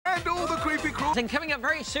And all the creepy crawlers. And coming up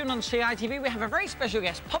very soon on CITV, we have a very special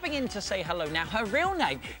guest popping in to say hello. Now, her real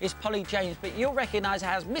name is Polly James, but you'll recognise her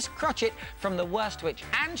as Miss Crotchet from The Worst Witch,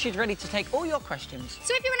 and she's ready to take all your questions.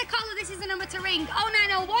 So if you want to call her, this is the number to ring.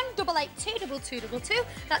 0901 882 2222.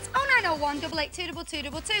 That's 0901 882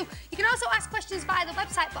 2222. You can also ask questions via the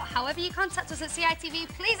website, but however you contact us at CITV,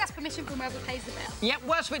 please ask permission from whoever pays the bill. Yep,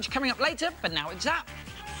 Worst Witch coming up later, but now it's Zap.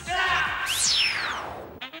 Zap!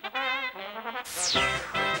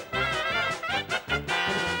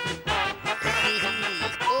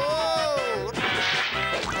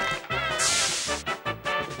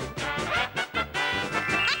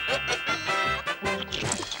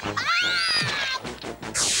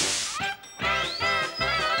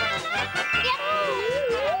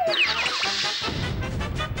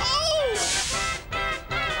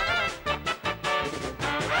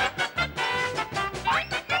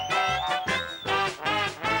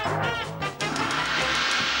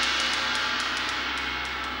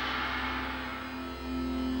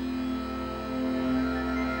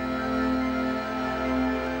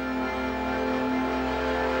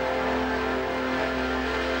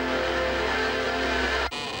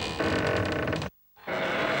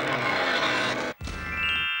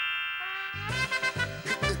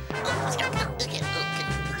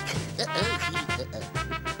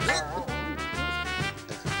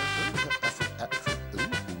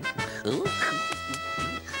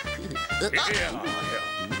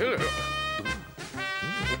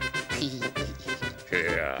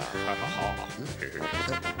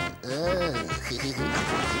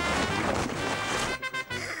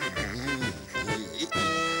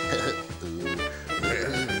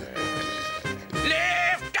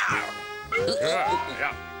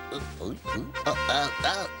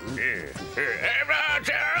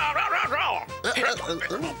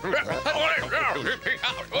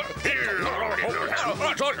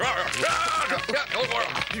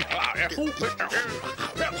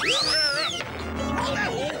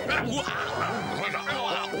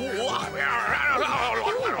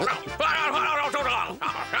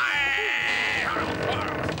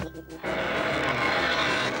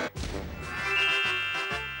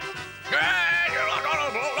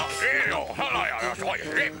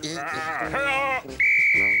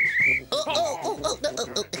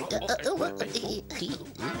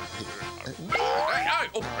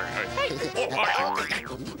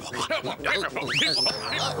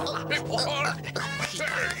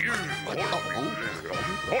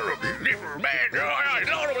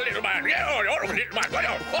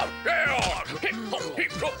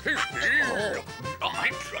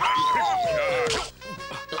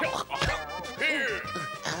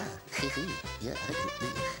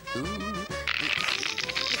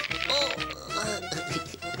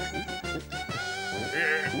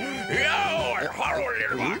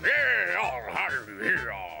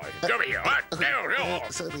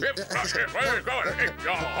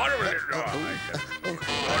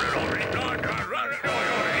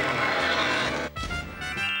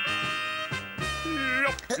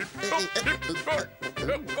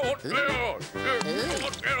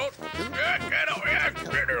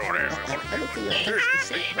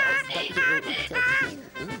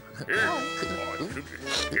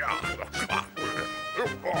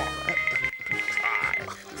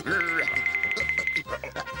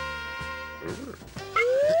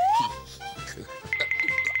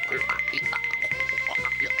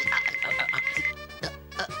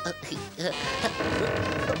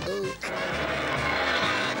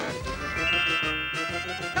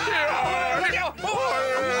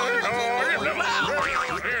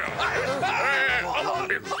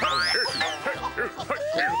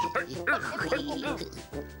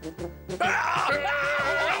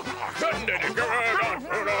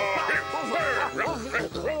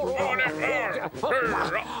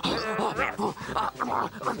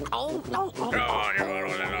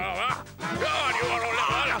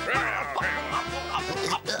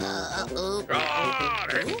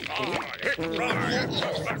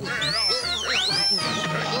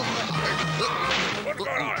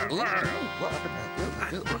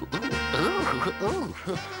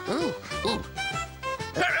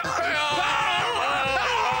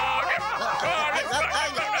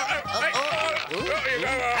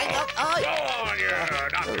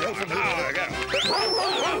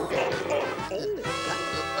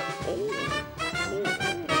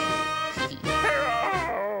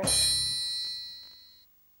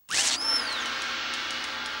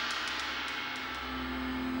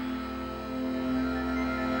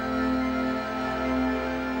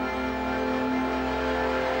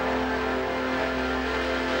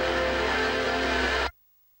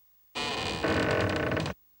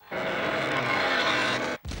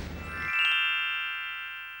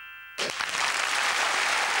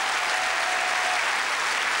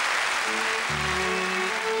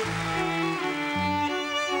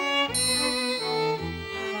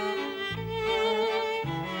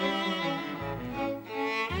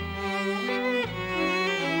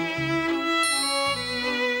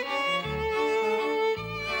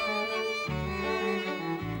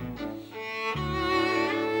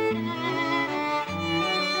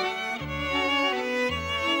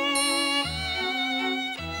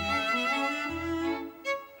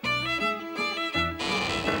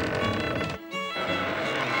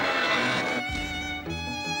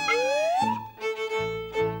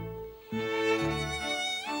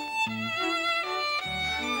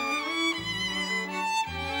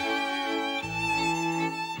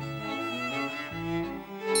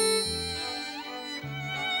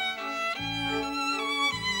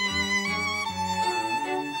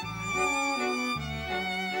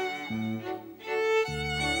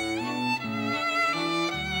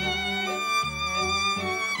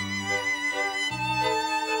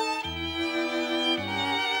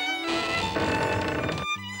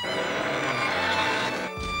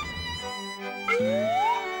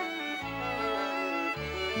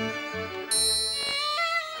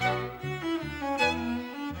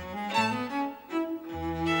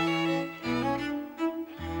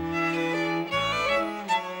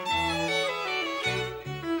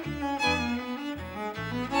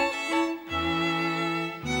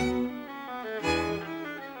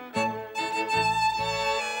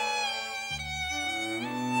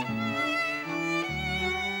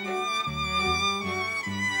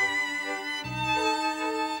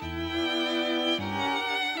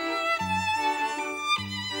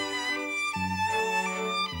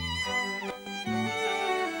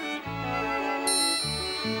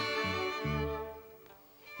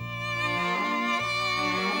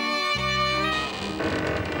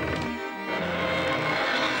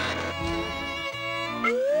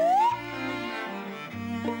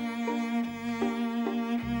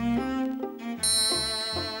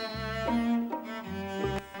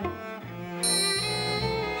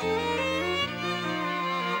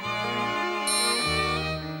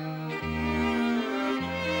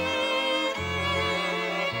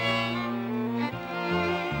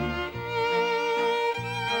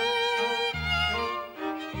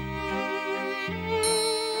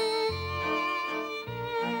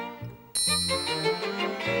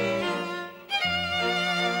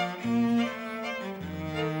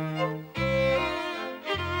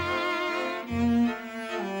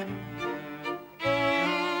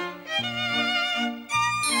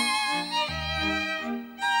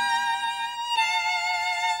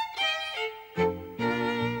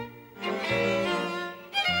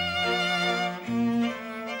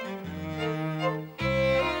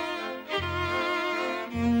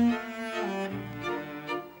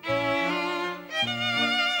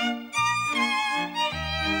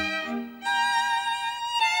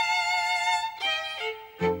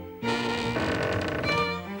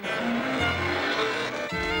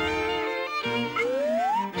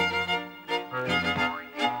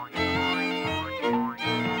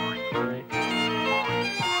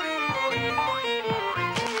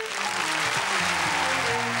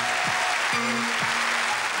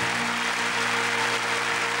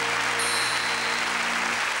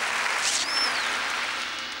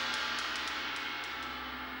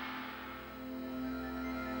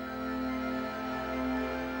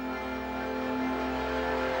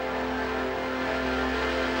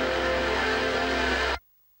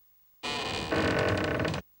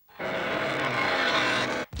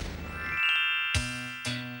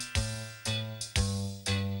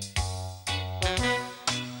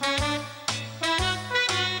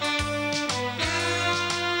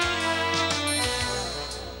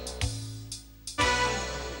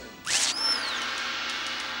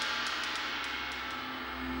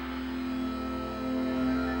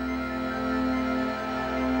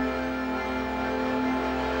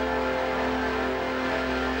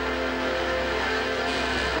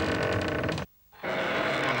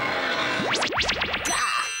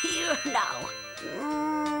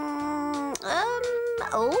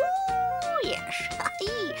 Oh, yes.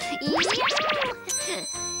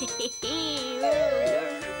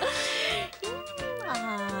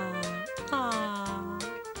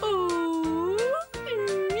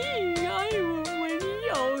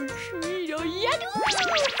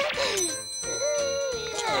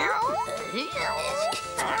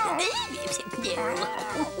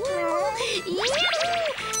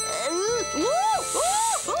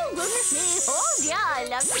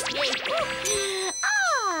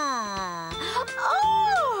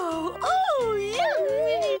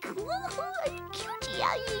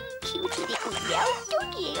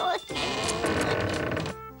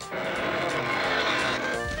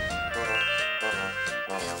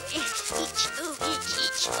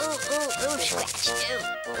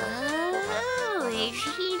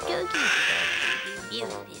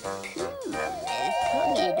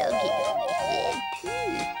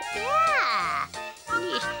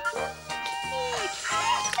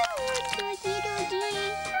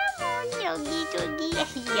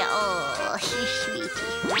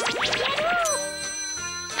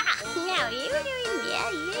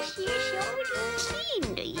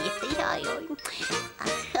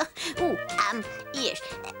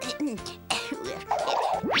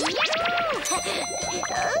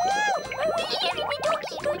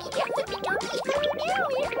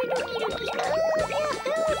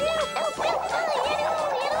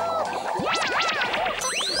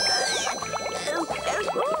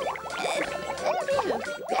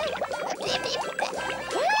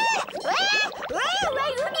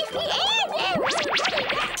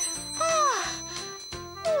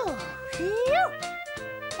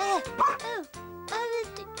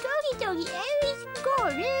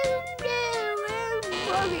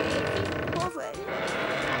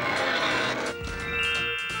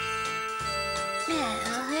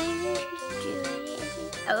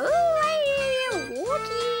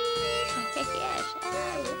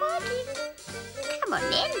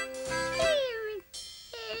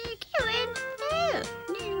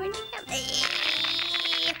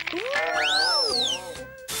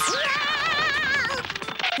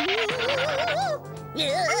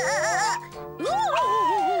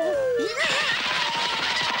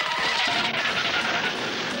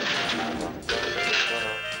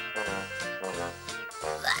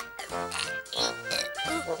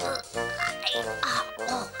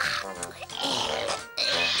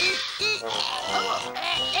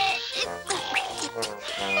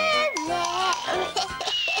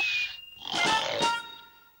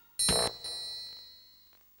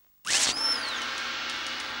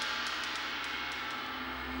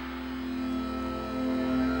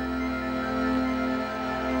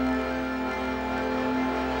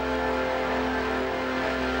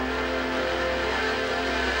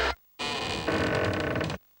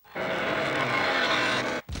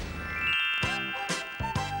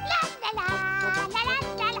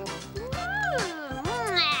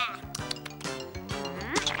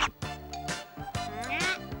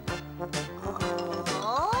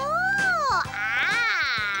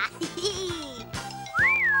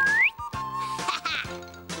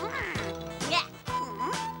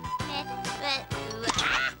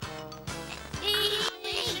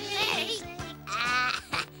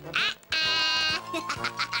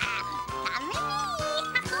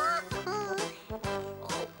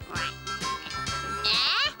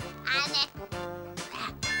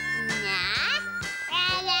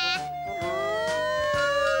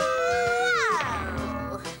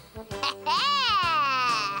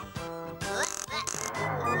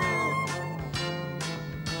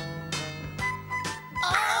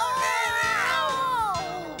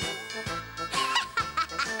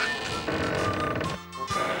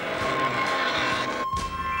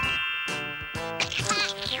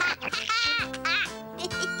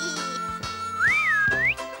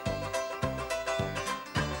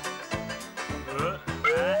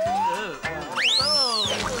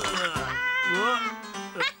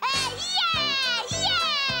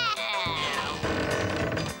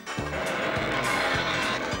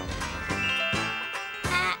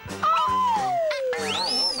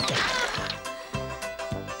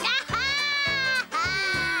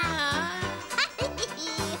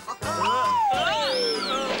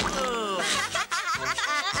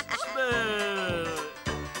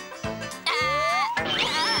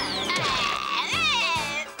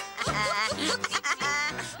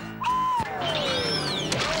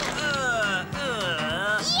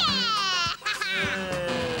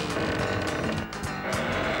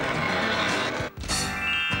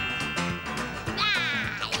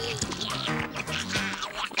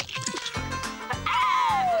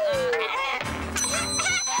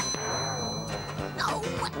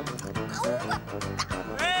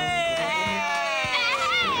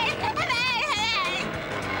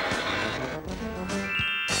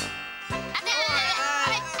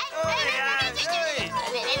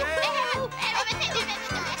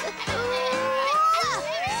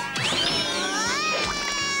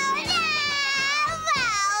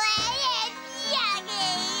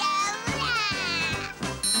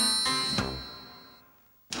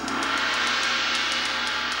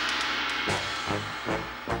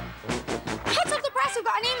 We've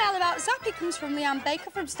got an email about Zzzap. It comes from Leanne Baker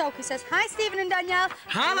from Stoke. It says, "Hi, Stephen and Danielle."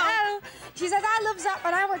 Hello. She says, "I love Zzzap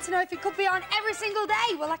and I want to know if it could be on every single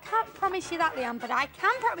day." Well, I can't promise you that, Leanne, but I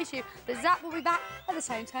can promise you that Zzzap will be back at the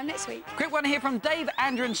same time next week. Quick one here from Dave,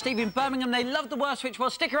 Andrew and Steve in Birmingham. They love the Worst Witch. Well,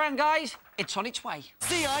 stick around, guys. It's on its way.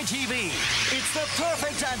 CITV. It's the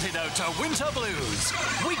perfect antidote to winter blues.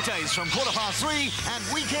 Weekdays from 3:15 and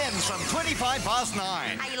weekends from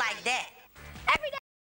 9:25. How you like that? Every day.